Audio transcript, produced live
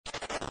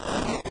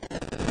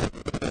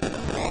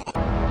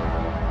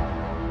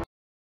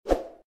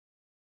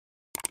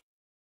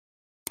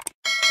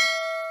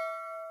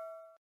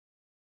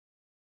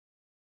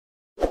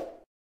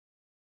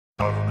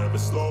I don't ever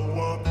slow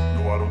up,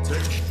 no I don't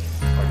take sh**.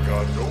 I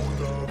got no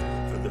love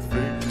for the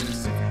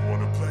fakeness. If you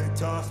wanna play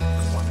tough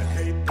and wanna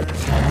hate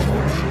this, I'm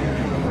gonna show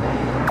you.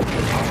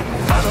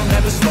 I don't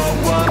ever slow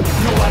up,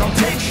 no I don't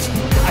take sh**.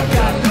 I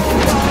got no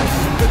love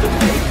for the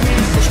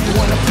fakeness. If you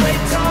wanna play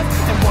tough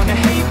and wanna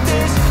hate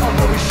this, I'll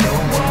always show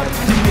up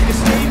and make a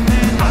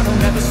statement. I don't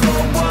ever slow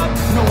up,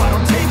 no I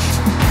don't take sh**.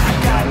 I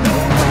got no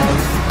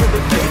love for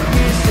the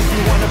fakeness. If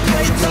you wanna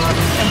play tough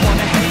and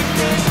wanna hate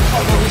this,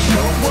 I'll always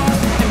show up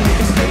and make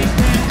a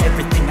statement.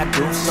 Everything I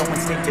do so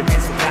instinctive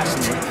and so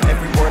passionate.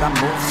 Every word I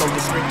move so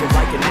descriptive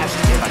like an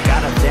adjective. I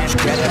got a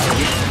vendetta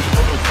against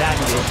people who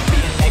value it.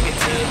 Being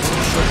negative,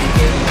 you should be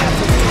getting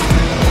after it.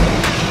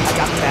 I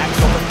got facts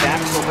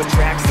over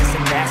tracks, this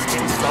and that.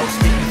 Spin slow,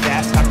 speaking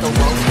fast, knock the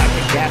roads, knock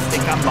the gas.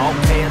 Think I'm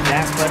okay at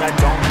last, but I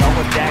don't know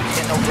if that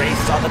can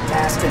erase all the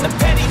past. And the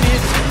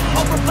pettiness,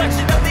 a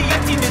reflection of the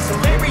emptiness.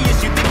 Hilarious,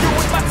 you think you're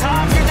worth my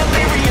time, you're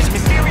delirious.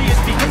 Mysterious,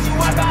 because you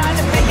are behind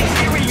a fake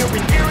exterior.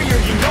 Inferior,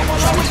 you know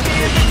I'll always be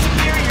a bit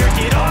superior.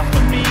 Get off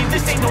of me,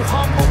 this ain't no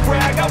humble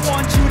brag. I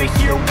want you to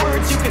hear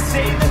words, you can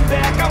say them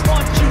back. I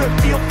want you to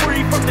feel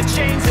free from the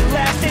chains that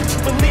last. And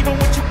believe in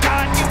what you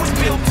got, it was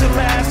built to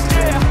last,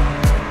 yeah.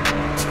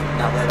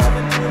 Now that I've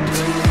been doing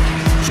good,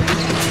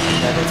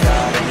 never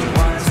got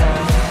anyone's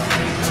help.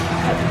 I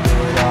had to do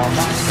it all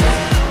myself.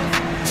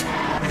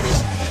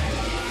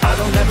 I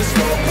don't ever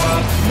slow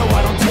up, no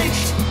I don't take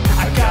sh**.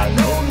 I got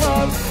no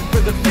love for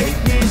the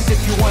fakeness.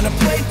 If you wanna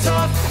play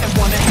tough and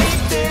wanna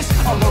hate this,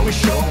 I'll always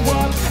show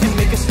up and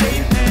make a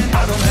statement.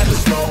 I don't ever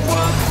slow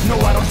up, no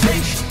I don't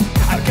take sh**.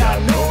 I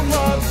got no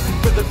love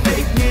for the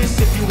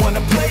fakeness. If you wanna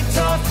play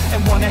tough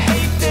and wanna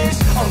hate this,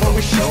 I'll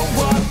always show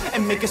up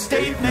and make a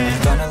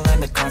statement. Gonna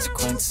learn the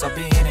consequence of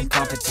being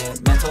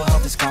incompetent. Mental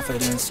health is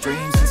confidence,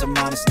 dreams and some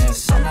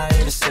honestness. I'm not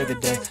here to save the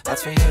day,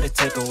 that's for you to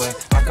take away.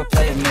 I could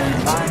play a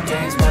million mind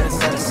games, but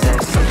instead of say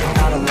something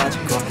not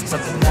illogical,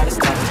 something that is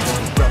topical.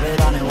 Rub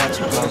it on and watch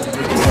it go.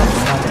 Make yourself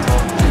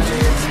unstoppable, make you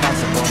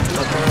irresponsible,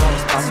 but they're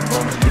always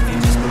possible. If you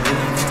just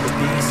believe, you could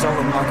be so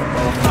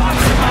remarkable.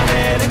 Thoughts in my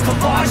head and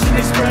collage and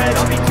they spread.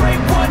 I'll be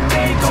great one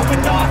day,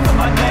 going off of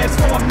my meds.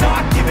 No, I'm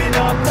not giving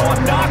up, no,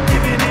 I'm not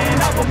giving in.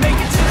 I will make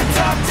it to the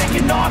top,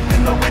 taking off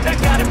in the wind, I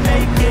gotta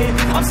make it.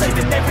 I'm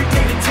saving every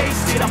day to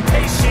taste it, I'm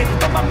patient,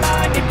 but my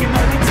mind, it can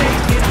only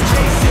take it. I'm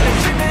chasing a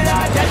dream that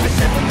I had but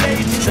never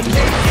made it. The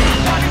making,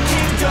 not a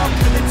kingdom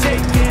for the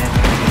taking.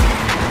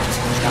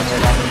 Now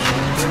that I've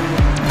been through,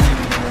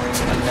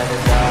 I never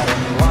got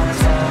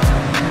anyone's help.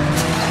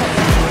 I had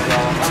to do it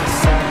all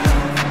myself.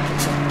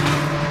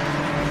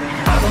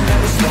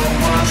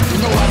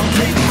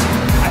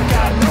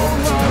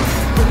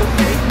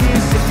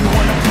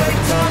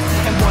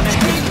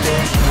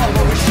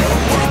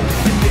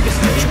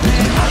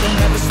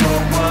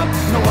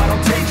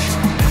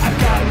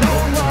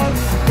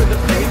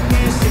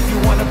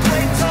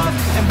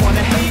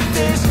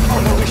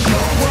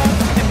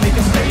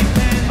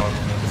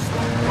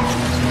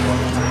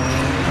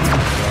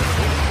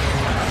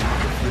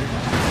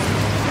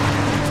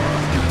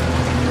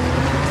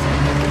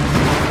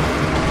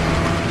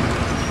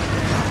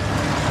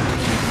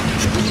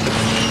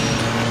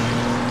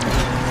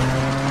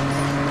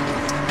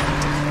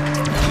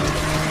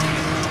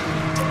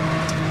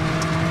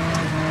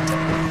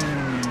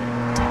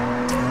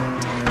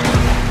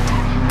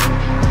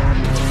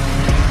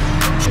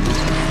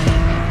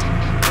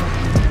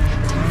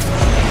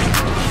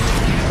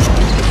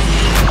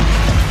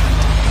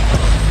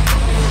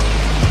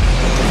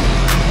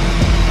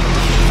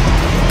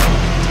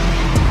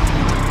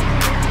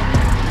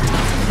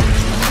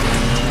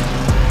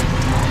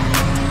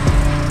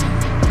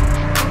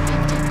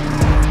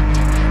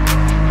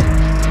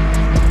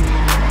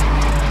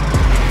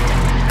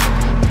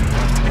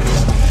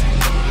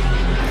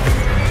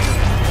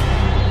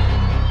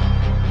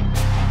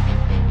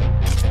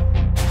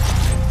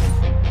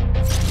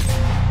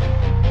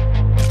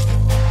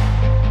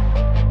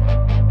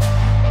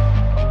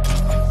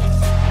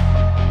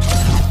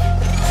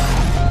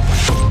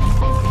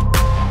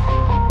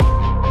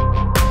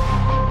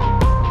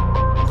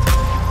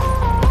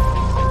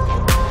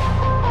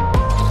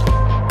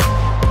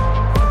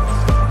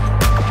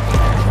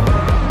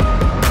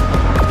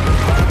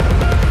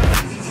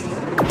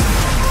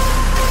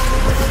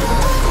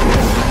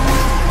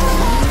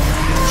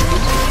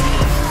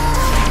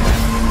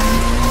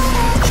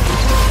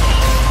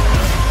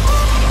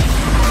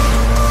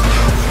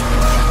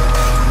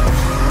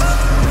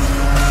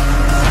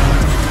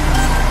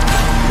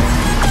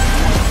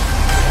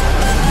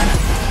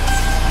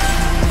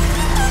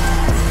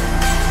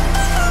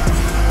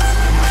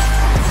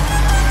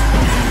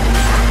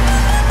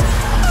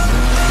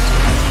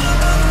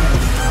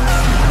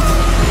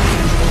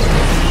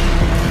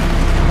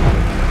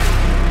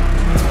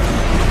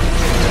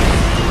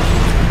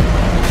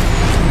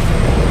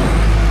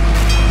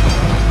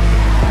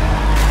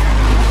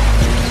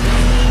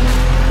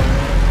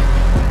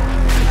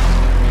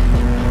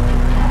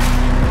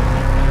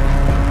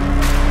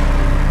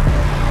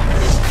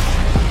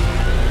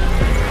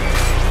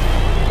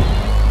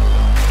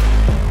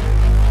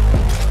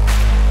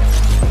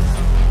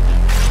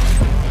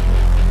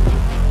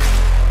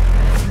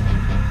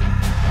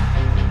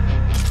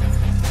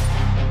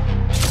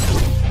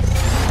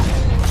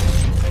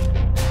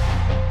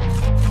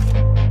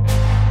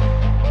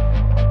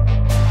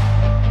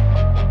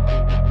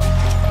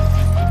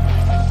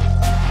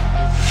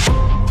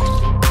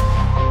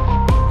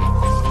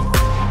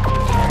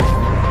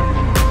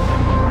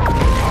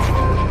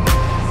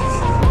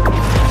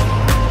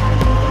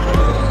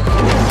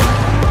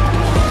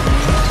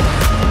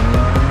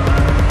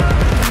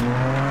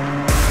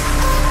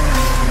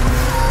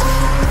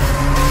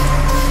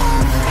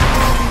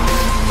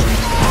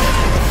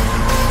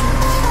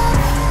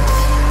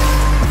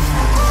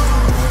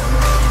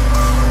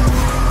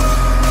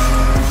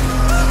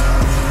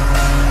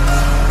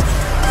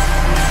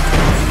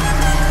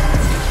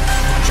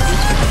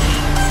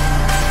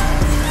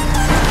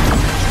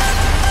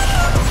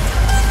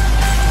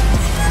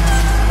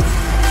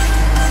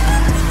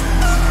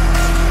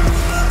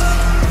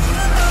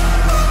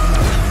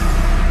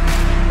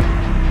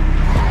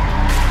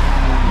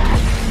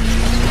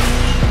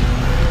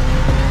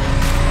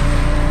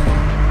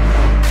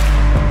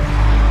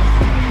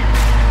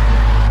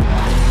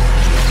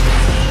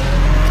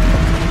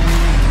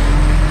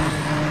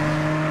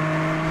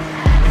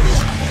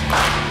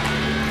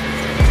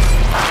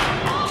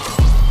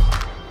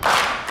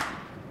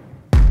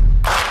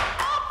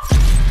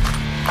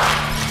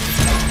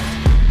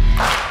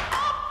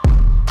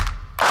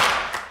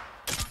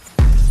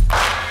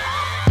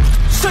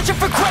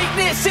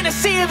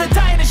 see of the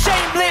dying and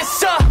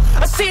shameless,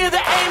 a sea of the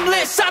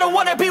aimless. I don't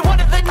wanna be one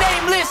of the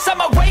nameless.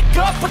 I'ma wake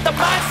up with the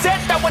mindset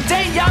that one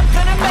day I'm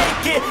gonna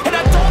make it. And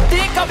I don't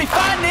think I'll be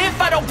fine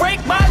if I don't break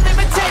my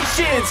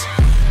limitations.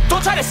 Don't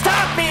try to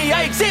stop me,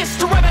 I exist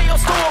to write my own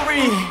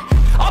story.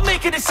 I'll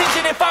make a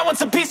decision if I want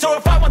some peace or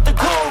if I want the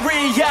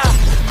glory, yeah.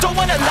 Don't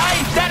want a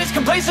life that is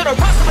complacent or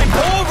possibly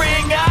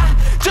boring. I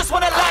just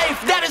want a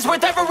life that is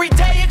worth every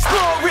day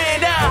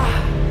exploring.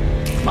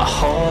 My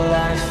whole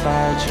life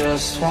I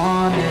just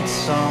wanted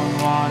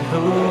someone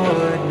who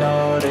would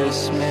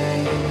notice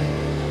me.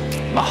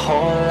 My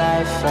whole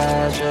life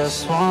I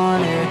just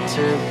wanted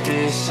to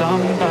be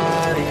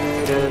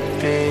somebody to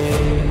be.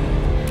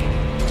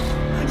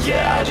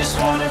 Yeah, I just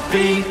wanna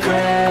be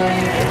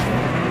great.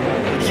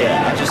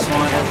 Yeah, I just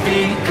wanna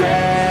be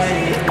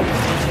great.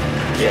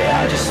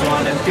 Yeah, I just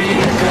wanna be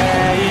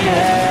great.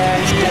 Yeah,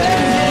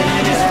 yeah,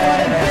 I just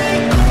wanna be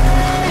great.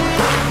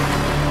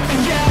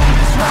 Yeah, I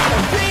just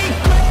wanna be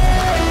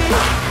great.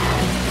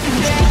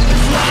 Yeah, I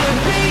just wanna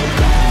be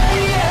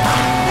great. Yeah,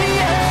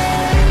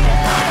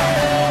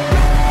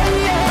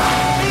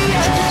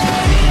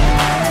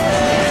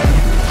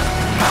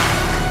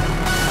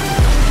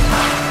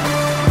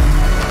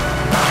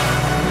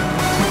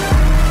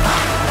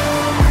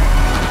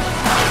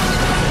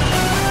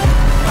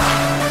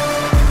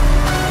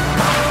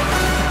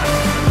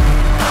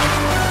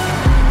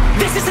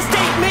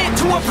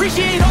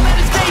 appreciate all that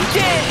is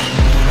vacant.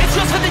 It's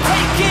yours for the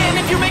taking.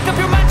 If you make up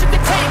your mind to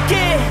take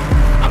it.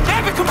 I'm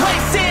never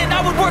complacent.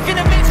 I would work in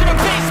a mansion or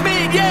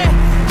basement, yeah.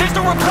 There's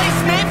no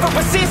replacement for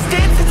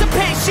persistence. It's a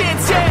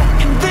patience,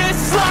 yeah. In this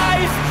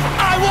life,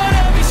 I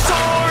wanna be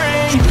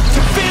soaring.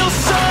 To feel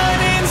sun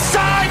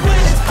inside when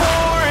it's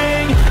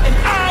pouring. And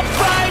I'll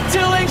fight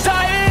till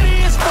anxiety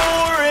is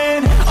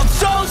foreign. I'm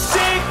so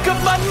sick of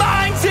my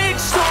mind's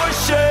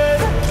extortion.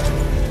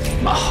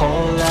 my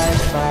whole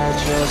life I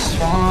just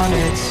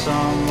wanted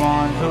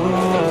someone who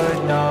would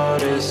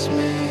notice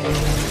me.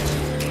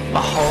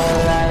 My whole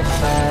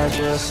life I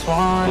just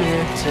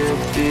wanted to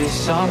be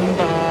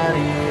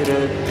somebody to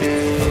be.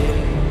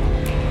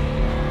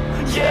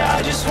 Yeah,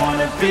 I just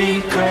wanna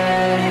be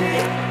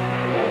great.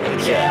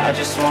 Yeah, I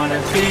just wanna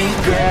be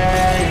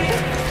great.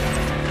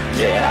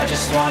 Yeah, I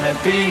just wanna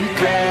be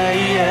great.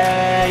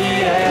 Yeah,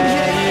 yeah,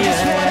 yeah, I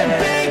just wanna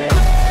be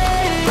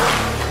great.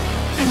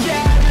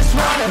 Yeah, I just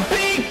wanna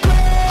be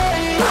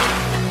great.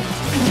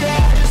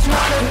 Yeah, I just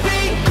wanna be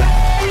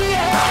great.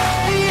 Yeah,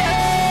 yeah,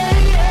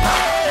 yeah,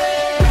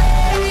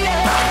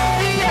 yeah,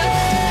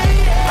 yeah.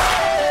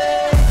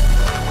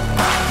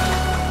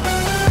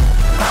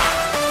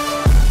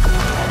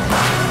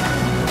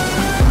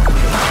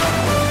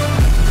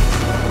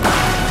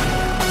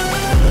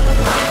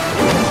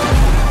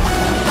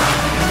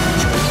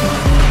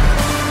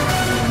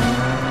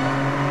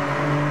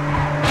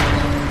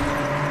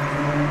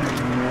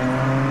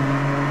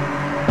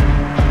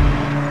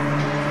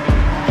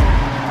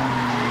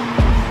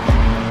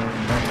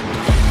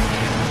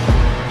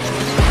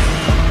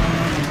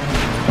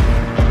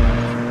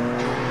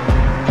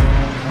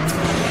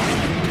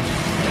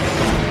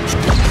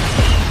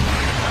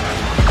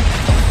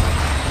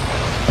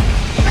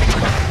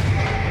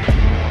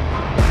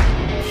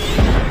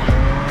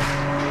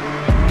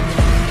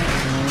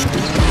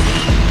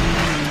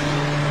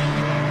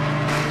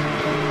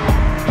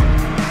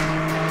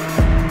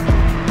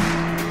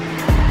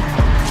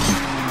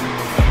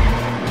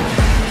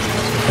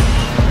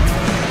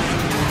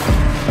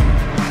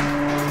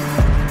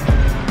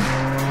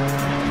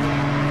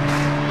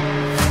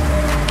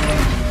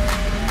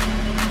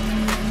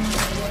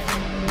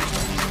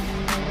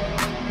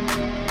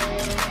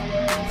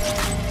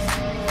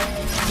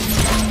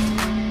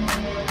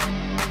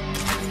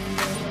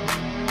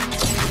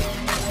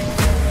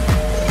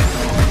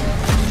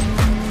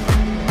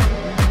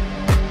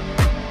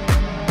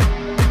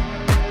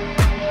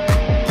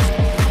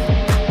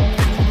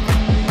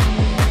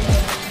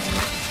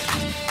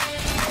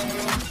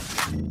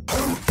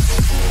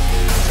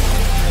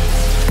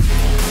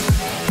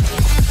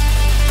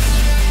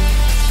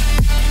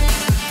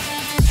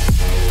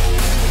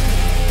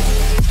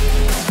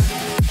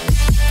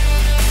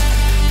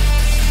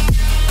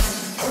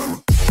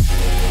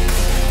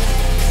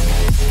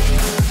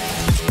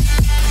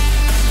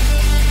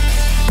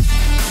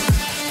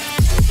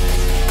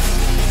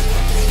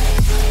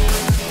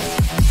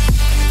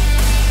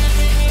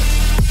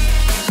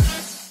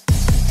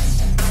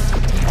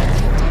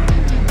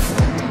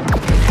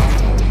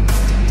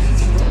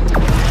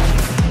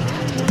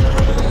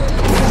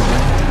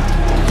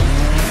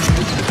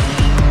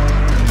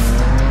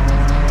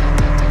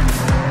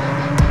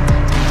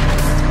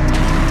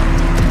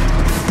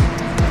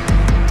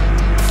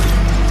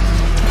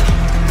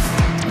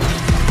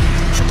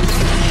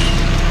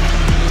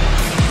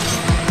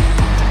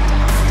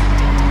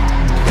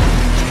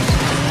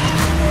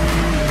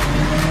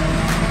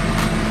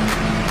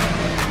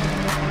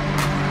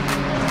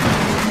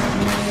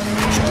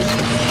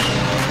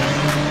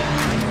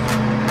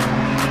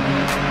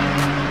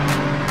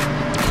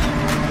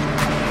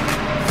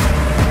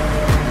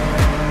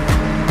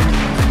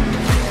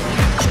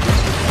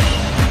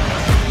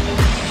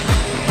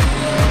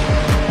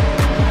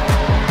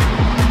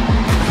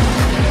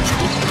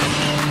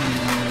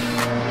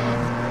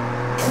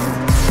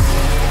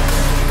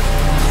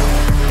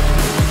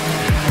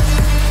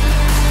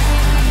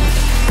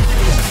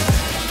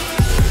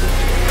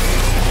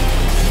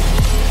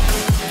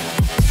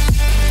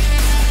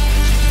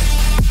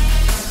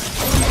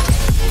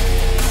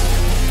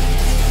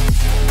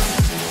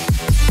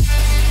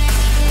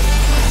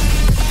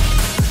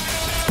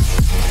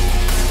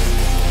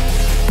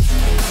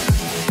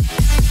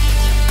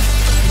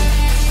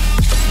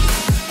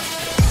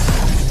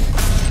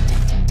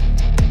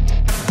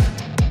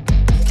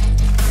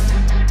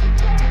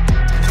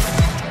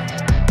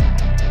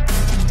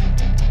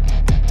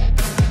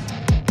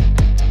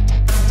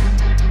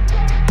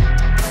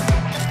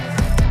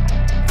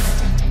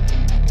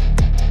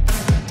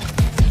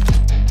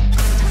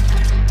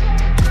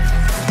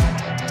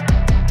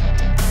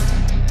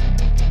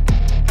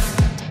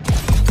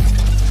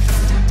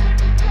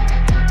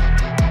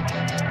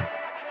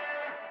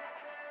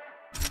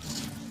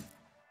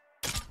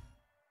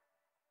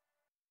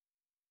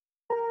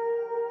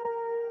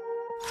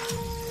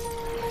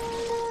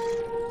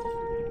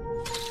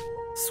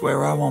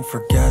 Swear I won't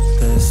forget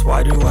this.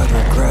 Why do I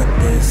regret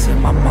this?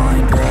 In my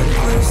mind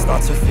reckless,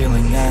 thoughts are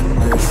feeling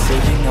endless.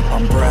 Saving up,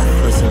 I'm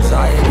breathless,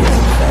 anxiety's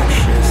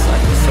infectious. I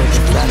feel so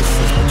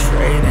defenseless,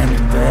 betrayed and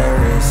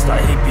embarrassed. I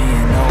hate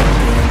being